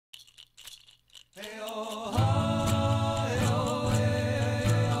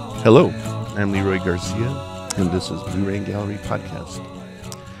Hello, I'm Leroy Garcia, and this is Blue Rain Gallery Podcast.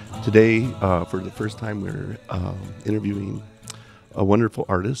 Today, for the first time, we're interviewing a wonderful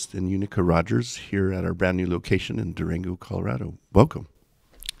artist in Eunika Rogers here at our brand new location in Durango, Colorado. Welcome.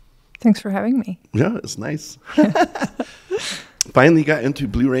 Thanks for having me. Yeah, it's nice. Finally got into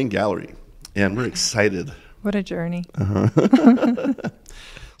Blue Rain Gallery, and we're excited. What a journey.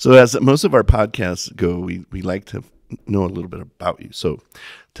 So as most of our podcasts go, we like to know a little bit about you. So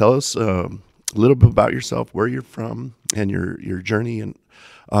tell us a little bit about yourself, where you're from, and your journey, and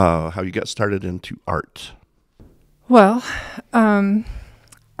how you got started into art. Well,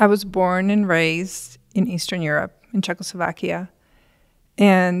 I was born and raised in Eastern Europe, in Czechoslovakia.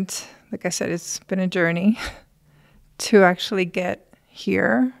 And like I said, it's been a journey to actually get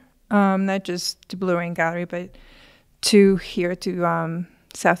here, not just to Blue Rain Gallery, but to here to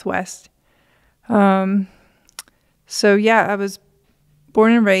Southwest. So yeah, I was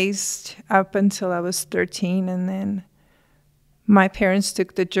born and raised up until I was 13, and then my parents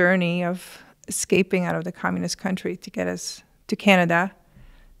took the journey of escaping out of the communist country to get us to Canada.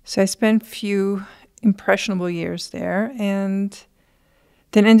 So I spent a few impressionable years there, and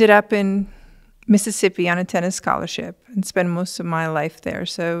then ended up in Mississippi on a tennis scholarship and spent most of my life there.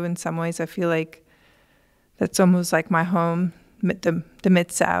 So in some ways, I feel like that's almost like my home, the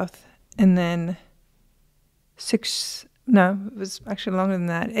Mid-South. And then it was actually longer than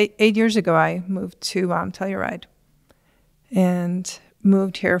that. Eight years ago, I moved to Telluride and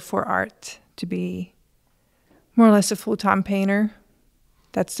moved here for art to be more or less a full-time painter.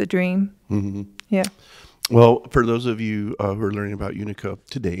 That's the dream. Mm-hmm. Yeah. Well, for those of you who are learning about Eunika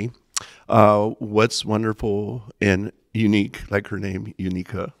today, what's wonderful and unique, like her name,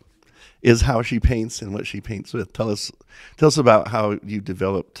 Eunika, is how she paints and what she paints with. Tell us about how you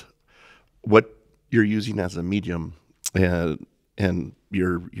developed what you're using as a medium and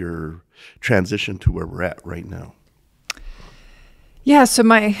your transition to where we're at right now. Yeah, so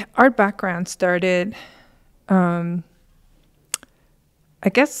my art background started, I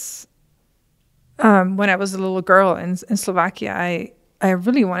guess, when I was a little girl in Slovakia. I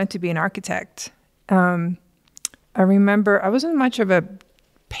really wanted to be an architect. I remember I wasn't much of a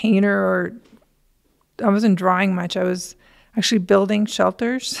painter, or I wasn't drawing much. I was actually building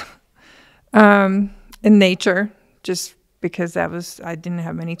shelters in nature, just because I didn't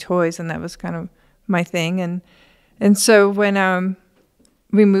have many toys, and that was kind of my thing. And so when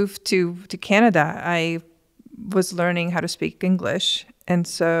we moved to Canada, I was learning how to speak English, and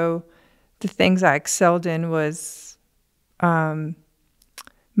so the things I excelled in was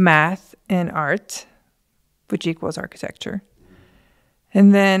math and art, which equals architecture.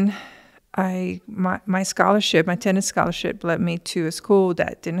 And then my scholarship, my tennis scholarship, led me to a school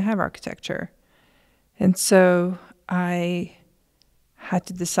that didn't have architecture. And so I had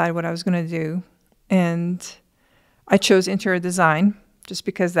to decide what I was going to do. And I chose interior design just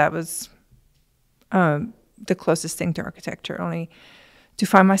because that was the closest thing to architecture, only to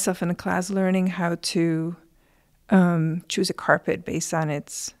find myself in a class learning how to choose a carpet based on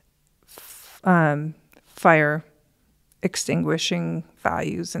its fire extinguishing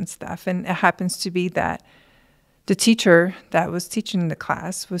values and stuff. And it happens to be that the teacher that was teaching the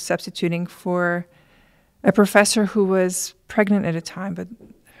class was substituting for a professor who was pregnant at a time. But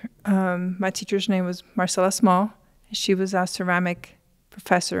my teacher's name was Marcella Small. She was a ceramic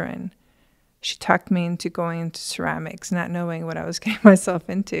professor, and she talked me into going into ceramics, not knowing what I was getting myself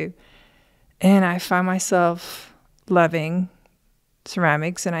into. And I found myself loving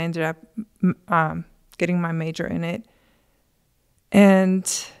ceramics, and I ended up getting my major in it. And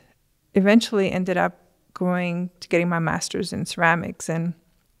eventually ended up getting my master's in ceramics. And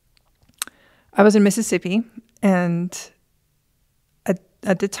I was in Mississippi, and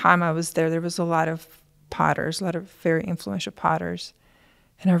at the time I was there was a lot of potters, a lot of very influential potters.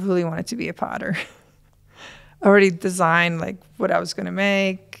 And I really wanted to be a potter. I already designed like what I was going to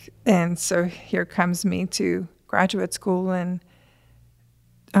make. And so here comes me to graduate school in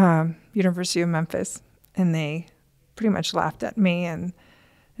University of Memphis. And they pretty much laughed at me and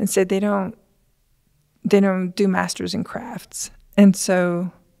said they don't do masters in crafts. And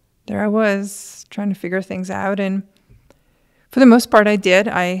so there I was trying to figure things out. And for the most part I did.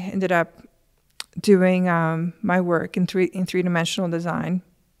 I ended up doing my work in three-dimensional design.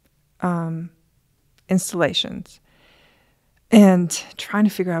 Installations, and trying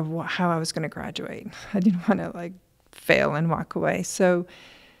to figure out how I was going to graduate. I didn't want to fail and walk away. So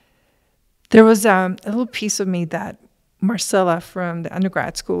there was a little piece of me that Marcella from the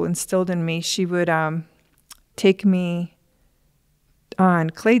undergrad school instilled in me. She would take me on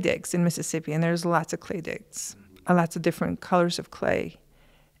clay digs in Mississippi, and there's lots of clay digs, lots of different colors of clay.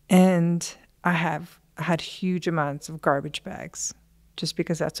 And I had huge amounts of garbage bags, just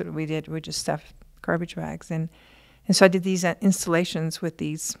because that's what we did. We just stuffed garbage bags, and so I did these installations with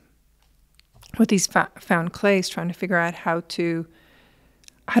these found clays, trying to figure out how to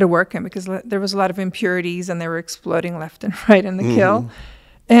work them, because there was a lot of impurities and they were exploding left and right in the kiln.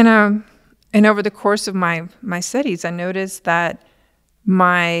 And over the course of my studies, I noticed that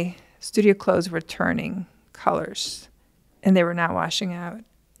my studio clothes were turning colors, and they were not washing out.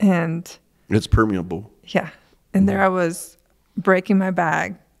 And it's permeable. Yeah. And there I was, breaking my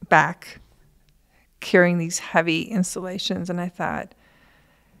back, carrying these heavy installations. And I thought,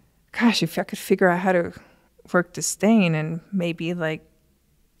 gosh, if I could figure out how to work the stain and maybe like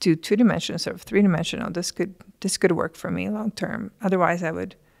do 2-dimensional instead of 3-dimensional, this could work for me long term. Otherwise, I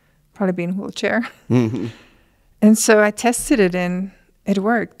would probably be in a wheelchair. And so I tested it, and it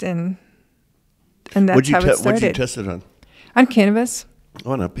worked. And that's how it started. What'd you test it on? On canvas.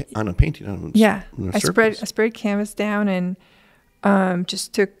 Oh, on a painting. Yeah. On I sprayed canvas down, and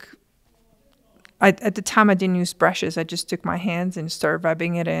just took. At the time, I didn't use brushes. I just took my hands and started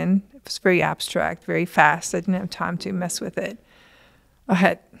rubbing it in. It was very abstract, very fast. I didn't have time to mess with it. I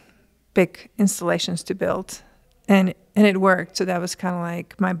had big installations to build, and it worked. So that was kind of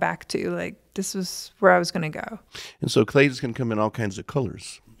like my back to, like, this was where I was going to go. And so clays can come in all kinds of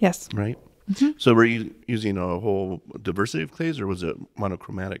colors. Yes. Right? Mm-hmm. So were you using a whole diversity of clays, or was it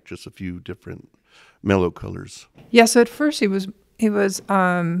monochromatic, just a few different mellow colors? Yeah, so at first it was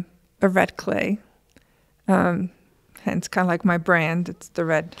a red clay. Hence kind of like my brand. It's the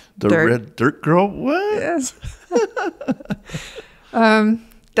red dirt. Red dirt girl? What? Yes.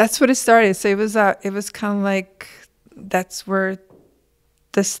 That's what it started. So it was kind of like, that's where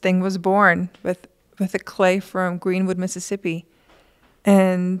this thing was born, with a clay from Greenwood, Mississippi.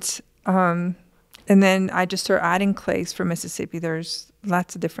 And then I just started adding clays from Mississippi. There's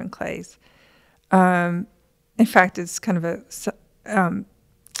lots of different clays. In fact, it's kind of a,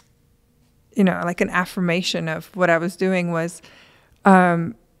 like an affirmation of what I was doing was,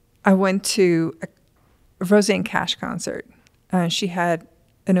 I went to a Roseanne Cash concert. She had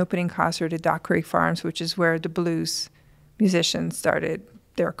an opening concert at Dock Creek Farms, which is where the blues musicians started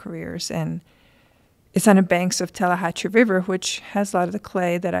their careers. And it's on the banks of Tallahatchie River, which has a lot of the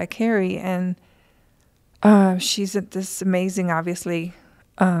clay that I carry. And she's this amazing, obviously,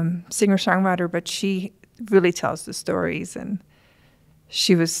 singer-songwriter, but she really tells the stories. And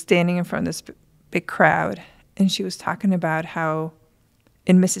she was standing in front of this big crowd, and she was talking about how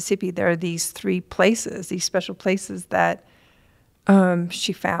in Mississippi there are these 3 places, these special places that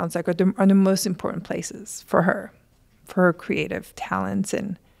she found are the most important places for her creative talents.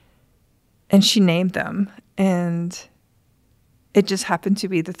 And she named them, and it just happened to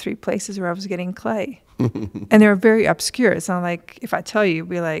be the 3 places where I was getting clay. And they were very obscure. It's not like, if I tell you, you'd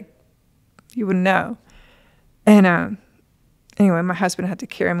be like, you wouldn't know. And anyway, my husband had to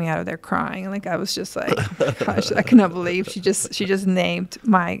carry me out of there crying. Like, I was just like, gosh, I cannot believe she just named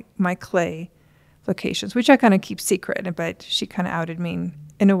my clay locations, which I kind of keep secret, but she kind of outed me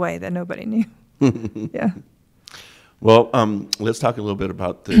in a way that nobody knew. Yeah. Well, let's talk a little bit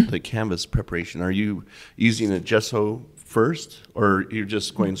about the canvas preparation. Are you using a gesso first, or you're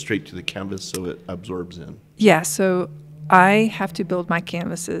just going straight to the canvas so it absorbs in? Yeah, so I have to build my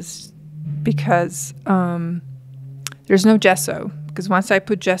canvases because there's no gesso, because once I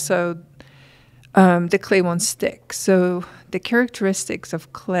put gesso, the clay won't stick. So the characteristics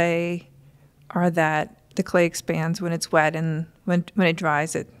of clay are that the clay expands when it's wet, and when it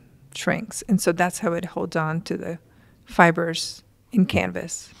dries, it shrinks. And so that's how it holds on to the fibers in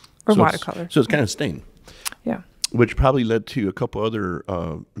canvas or watercolor. So it's kind of stained. Yeah. Which probably led to a couple other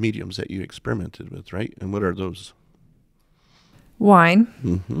mediums that you experimented with, right? And what are those?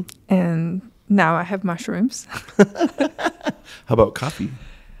 Wine. And now I have mushrooms. How about coffee?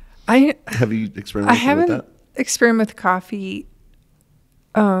 Have you experimented with that? I haven't experimented with coffee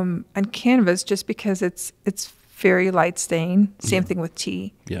on canvas, just because it's very light stain. Same thing with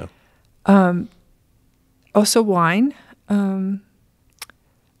tea. Yeah. Also wine.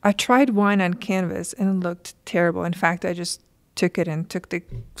 I tried wine on canvas and it looked terrible. In fact, I just took it and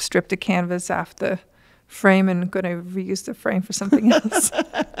stripped the canvas off the frame and going to reuse the frame for something else.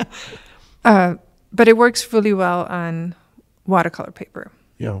 But it works really well on watercolor paper.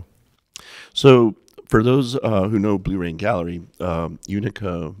 Yeah. So for those who know Blue Rain Gallery,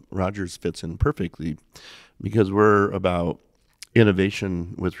 Eunika Rogers fits in perfectly, because we're about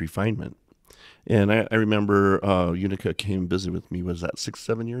innovation with refinement. And I remember Eunika came visit with me, was that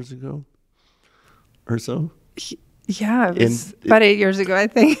 6-7 years ago or so? Yeah, it was about 8 years ago, I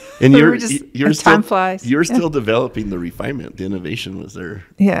think. And time flies. You're still developing the refinement. The innovation was there.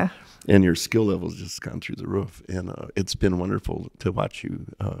 Yeah. And your skill level's just gone through the roof. And it's been wonderful to watch you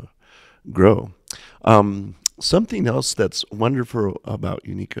grow. Something else that's wonderful about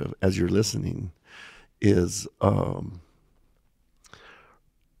Eunika as you're listening is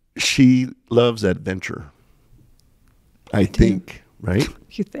she loves adventure. I think, right?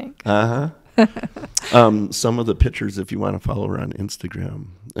 You think? Some of the pictures, if you want to follow her on Instagram,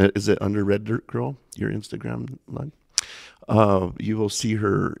 is it under Red Dirt Girl, your Instagram line? You will see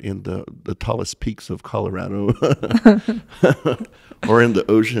her in the tallest peaks of Colorado or in the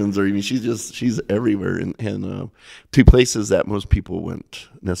oceans, or even she's everywhere and to places that most people wouldn't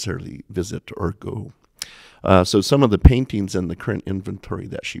necessarily visit or go. So some of the paintings in the current inventory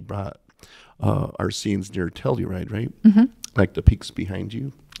that she brought are scenes near Telluride, right? Mm-hmm. Like the peaks behind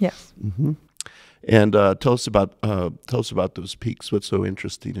you. Yes. Mm-hmm. And tell us about those peaks. What's so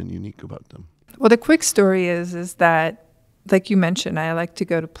interesting and unique about them? Well, the quick story is that, like you mentioned, I like to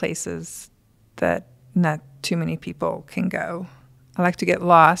go to places that not too many people can go. I like to get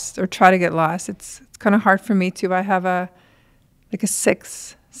lost or try to get lost. It's kind of hard for me too. I have a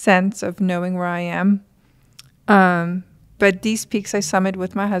sixth sense of knowing where I am. But these peaks I summited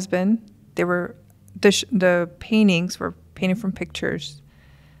with my husband. They were the paintings were painted from pictures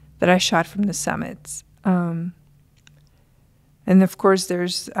that I shot from the summits. And of course,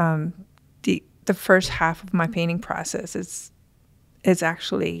 there's the first half of my painting process is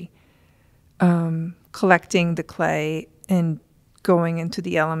actually collecting the clay and going into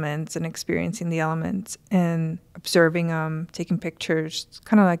the elements and experiencing the elements and observing them, taking pictures,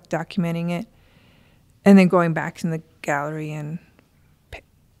 kind of like documenting it, and then going back in the gallery and,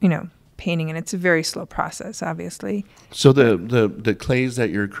 painting. And it's a very slow process, obviously. So the clays that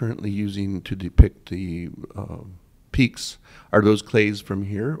you're currently using to depict the peaks, are those clays from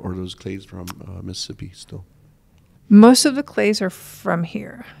here or those clays from Mississippi still? Most of the clays are from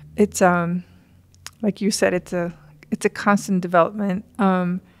here. It's like you said, it's a constant development.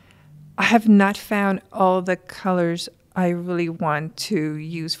 I have not found all the colors I really want to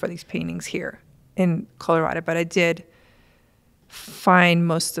use for these paintings here in Colorado, but I did find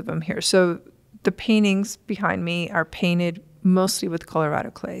most of them here. So the paintings behind me are painted mostly with Colorado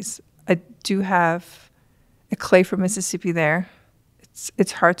clays. I do have a clay from Mississippi there.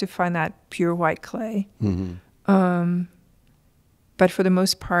 It's hard to find that pure white clay. Mm-hmm. But for the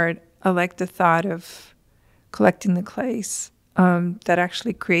most part, I like the thought of collecting the clays that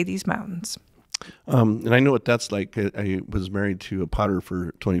actually create these mountains. And I know what that's like. I was married to a potter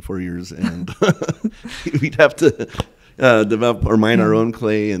for 24 years, and we'd have to develop or mine our own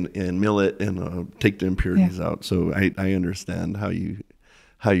clay and mill it and take the impurities out. So I understand how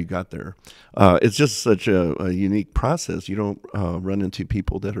you got there. It's just such a unique process. You don't run into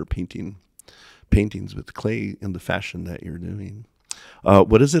people that are painting paintings with clay in the fashion that you're doing.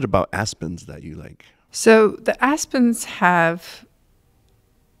 What is it about aspens that you like? So the aspens have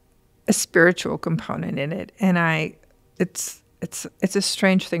a spiritual component in it, and it's a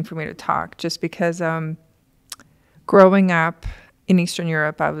strange thing for me to talk, just because growing up in Eastern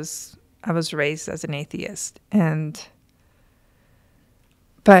Europe, I was raised as an atheist,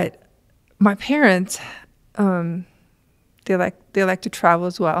 but my parents they like to travel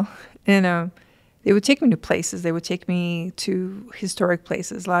as well, and they would take me to places. They would take me to historic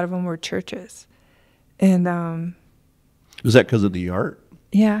places. A lot of them were churches, and was that because of the art?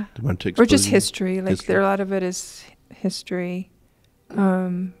 Yeah, or just history. History. A lot of it is history.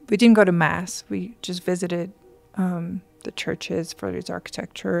 We didn't go to mass. We just visited the churches for its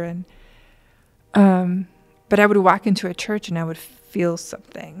architecture, and but I would walk into a church and I would feel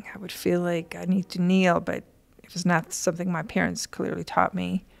something. I would feel like I need to kneel, but it was not something my parents clearly taught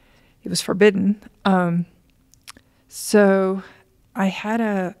me. It was forbidden. So I had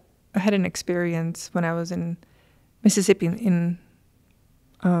an experience when I was in Mississippi in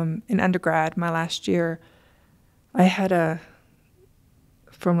undergrad, my last year. I had a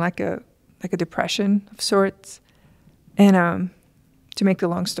depression of sorts, and to make the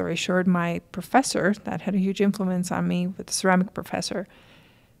long story short, my professor that had a huge influence on me, with the ceramic professor,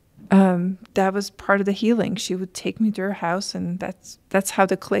 that was part of the healing. She would take me to her house, and that's how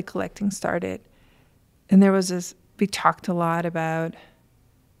the clay collecting started. And there was this. We talked a lot about,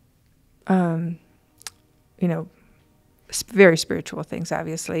 very spiritual things,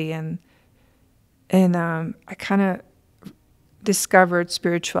 obviously, and I kind of discovered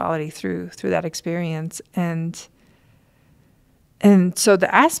spirituality through that experience, and so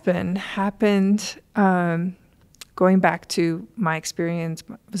the aspen happened. Going back to my experience,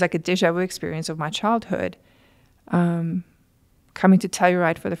 it was like a déjà vu experience of my childhood. coming to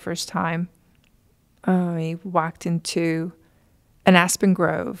Telluride for the first time, I walked into an aspen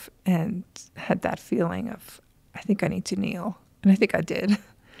grove and had that feeling of, I think I need to kneel. And I think I did.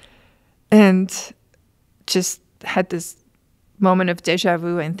 And just had this moment of deja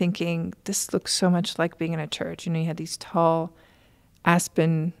vu and thinking, this looks so much like being in a church. You know, you had these tall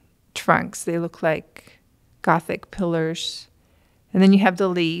aspen trunks. They look like Gothic pillars. And then you have the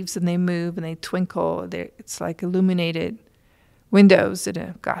leaves, and they move and they twinkle. It's like illuminated windows in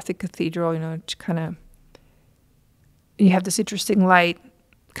a Gothic cathedral, you know, kind of, you have this interesting light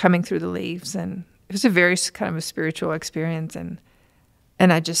coming through the leaves. And it was a very kind of a spiritual experience. And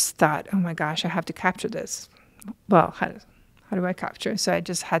I just thought, oh my gosh, I have to capture this. Well, how do I capture it? So I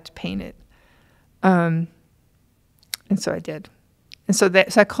just had to paint it. And so I did. And so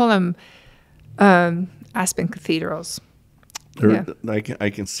I call them aspen cathedrals. Yeah. I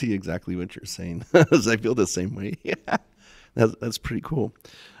can see exactly what you're saying. I feel the same way. Yeah, that's pretty cool.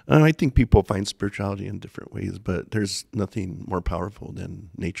 I think people find spirituality in different ways, but there's nothing more powerful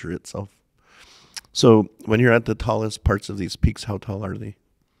than nature itself. So when you're at the tallest parts of these peaks, how tall are they?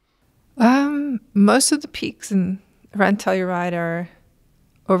 Most of the peaks around Telluride are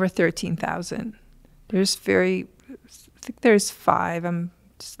over 13,000. I think there's 5. I'm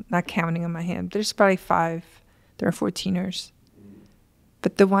just not counting on my hand. There's probably 5. There are 14ers.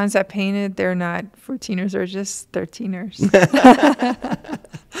 But the ones I painted, they're not 14ers, they're just 13ers.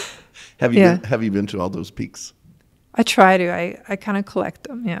 Have you been to all those peaks? I try to. I kind of collect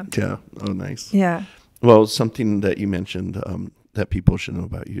them, yeah. Yeah. Oh, nice. Yeah. Well, something that you mentioned that people should know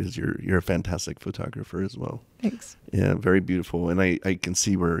about you is you're a fantastic photographer as well. Thanks. Yeah, very beautiful. And I can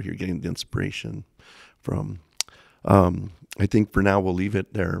see where you're getting the inspiration from. I think for now we'll leave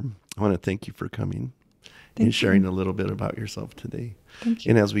it there. I want to thank you for coming and sharing a little bit about yourself today. Thank you.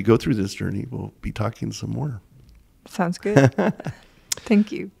 And as we go through this journey, we'll be talking some more. Sounds good.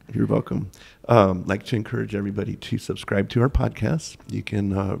 Thank you. You're welcome. I'd like to encourage everybody to subscribe to our podcast. You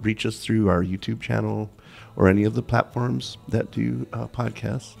can reach us through our YouTube channel or any of the platforms that do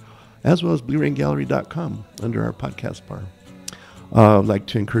podcasts, as well as BlueRainGallery.com under our podcast bar. I'd like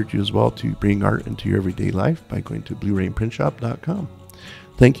to encourage you as well to bring art into your everyday life by going to BlueRainPrintShop.com.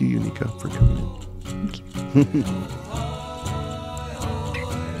 Thank you, Eunika, for coming in. Thank you.